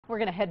we're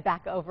going to head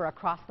back over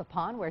across the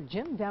pond where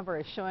Jim Dever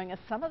is showing us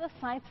some of the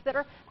sites that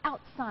are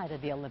outside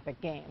of the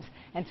Olympic Games.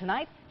 And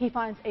tonight, he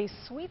finds a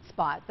sweet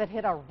spot that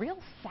hit a real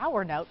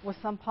sour note with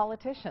some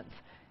politicians.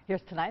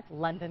 Here's tonight's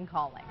London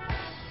Calling.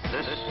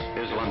 This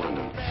is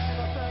London.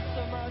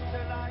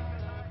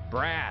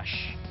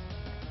 Brash.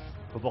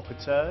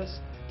 Provocateurs.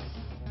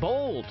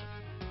 Bold.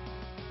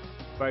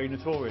 Very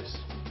notorious.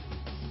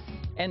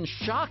 And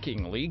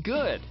shockingly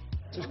good.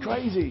 It's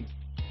crazy.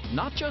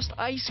 Not just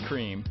ice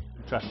cream.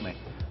 Trust me.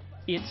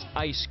 It's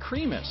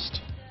Icecreamist,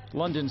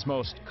 London's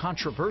most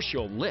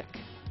controversial lick.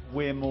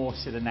 We're more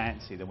Sid and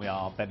Nancy than we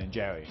are Ben and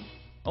Jerry.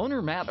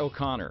 Owner Matt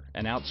O'Connor,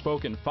 an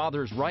outspoken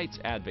father's rights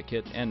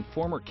advocate and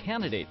former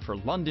candidate for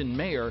London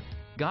mayor,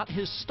 got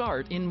his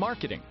start in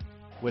marketing.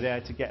 We're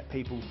there to get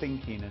people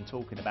thinking and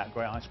talking about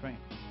great ice cream.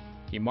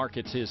 He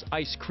markets his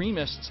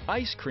Icecreamists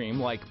ice cream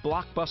like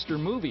blockbuster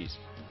movies,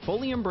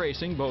 fully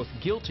embracing both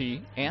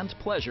guilty and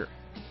pleasure.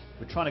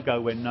 We're trying to go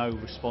where no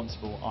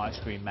responsible ice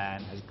cream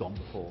man has gone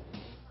before.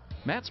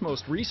 Matt's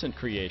most recent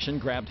creation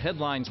grabbed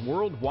headlines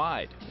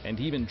worldwide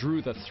and even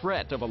drew the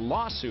threat of a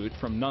lawsuit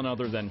from none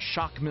other than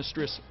shock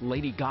mistress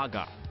Lady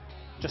Gaga.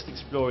 Just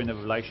exploring the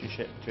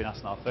relationship between us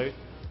and our food.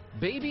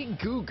 Baby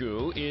Goo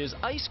Goo is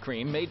ice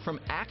cream made from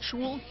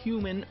actual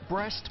human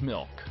breast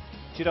milk.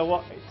 Do you know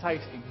what? It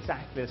tastes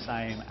exactly the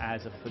same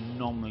as a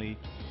phenomenally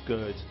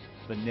good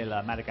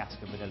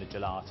Madagascar vanilla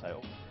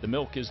gelato. The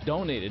milk is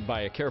donated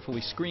by a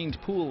carefully screened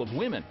pool of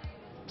women.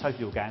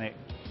 Totally organic,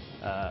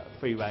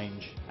 free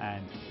range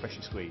and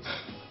freshly squeezed.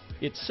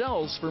 It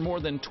sells for more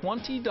than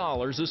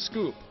 $20 a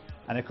scoop.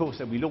 And of course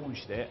then we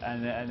launched it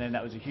and then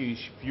that was a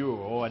huge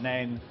furore, and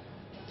then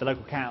the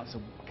local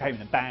council came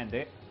in and banned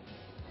it.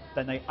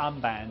 Then they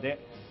unbanned it.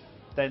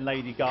 Then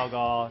Lady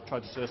Gaga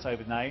tried to sue us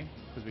over the name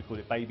because we called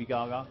it Baby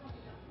Gaga.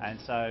 And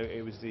so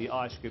it was the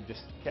ice cream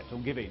just kept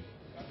on giving.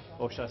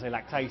 Or should I say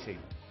lactating.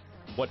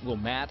 What will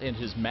Matt and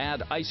his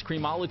mad ice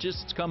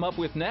creamologists come up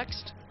with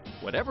next?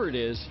 Whatever it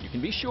is, you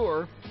can be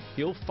sure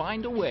he'll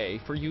find a way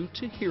for you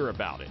to hear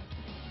about it.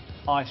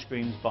 Ice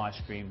creams,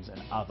 vice creams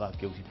and other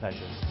guilty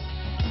pleasures.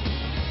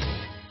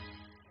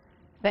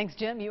 Thanks,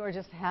 Jim. You are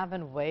just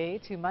having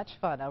way too much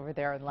fun over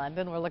there in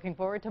London. We're looking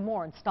forward to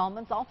more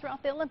installments all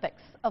throughout the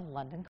Olympics of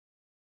London.